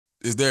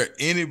Is there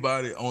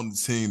anybody on the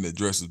team that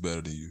dresses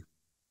better than you?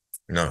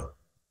 No,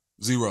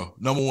 Zero.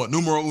 Number one.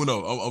 Numero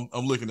uno.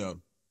 I'm looking at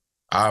him.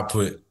 I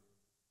put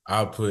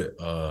I put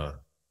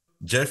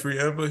Jeffrey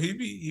Ember. He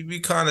be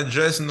kind of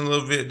dressing a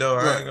little bit though.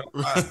 I Right. ain't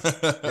gonna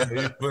lie.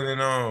 Yeah, he putting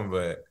it on,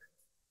 but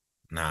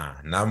nah,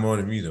 not more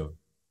than me though.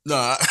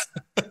 nah.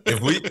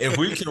 If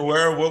we can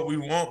wear what we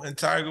want in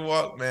Tiger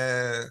Walk,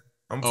 man,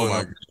 I'm Oh putting my.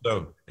 on the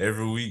show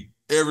every week,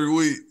 Every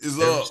week is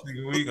every up.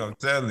 single week. I'm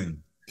telling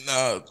you.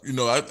 Nah,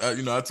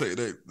 I take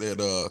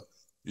that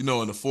in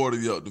the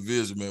 40 up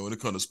division, man, when it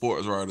comes to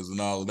sports writers and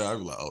all of that, I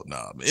be like, oh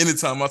nah, man.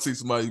 Anytime I see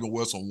somebody gonna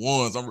wear some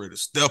ones, I'm ready to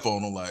step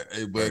on them like,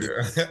 hey buddy,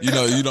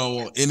 you don't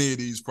want any of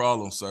these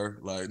problems, sir.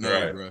 Like, no,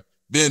 Right. bro.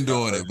 Been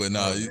doing No, it, but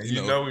nah, no, man.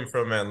 You know we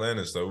from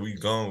Atlanta, so we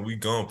gon'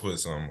 put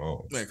something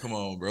on. man, come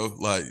on, bro.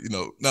 Like,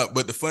 not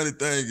but the funny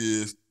thing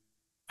is,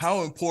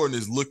 how important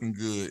is looking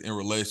good in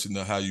relation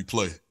to how you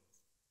play?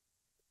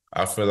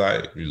 I feel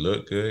like you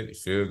look good, you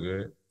feel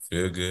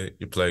good,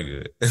 you play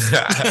good. You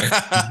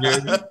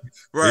feel me? If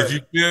Right, you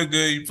feel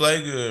good, you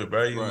play good,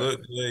 bro. You right, look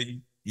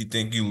good, you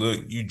think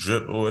you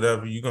drip or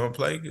whatever, you gonna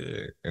play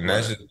good. And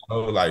that's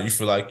right,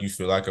 just like you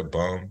feel like a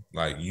bum.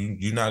 Like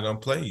you're not gonna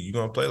play. You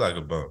gonna play like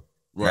a bum.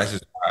 And that's right.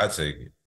 just how I take it.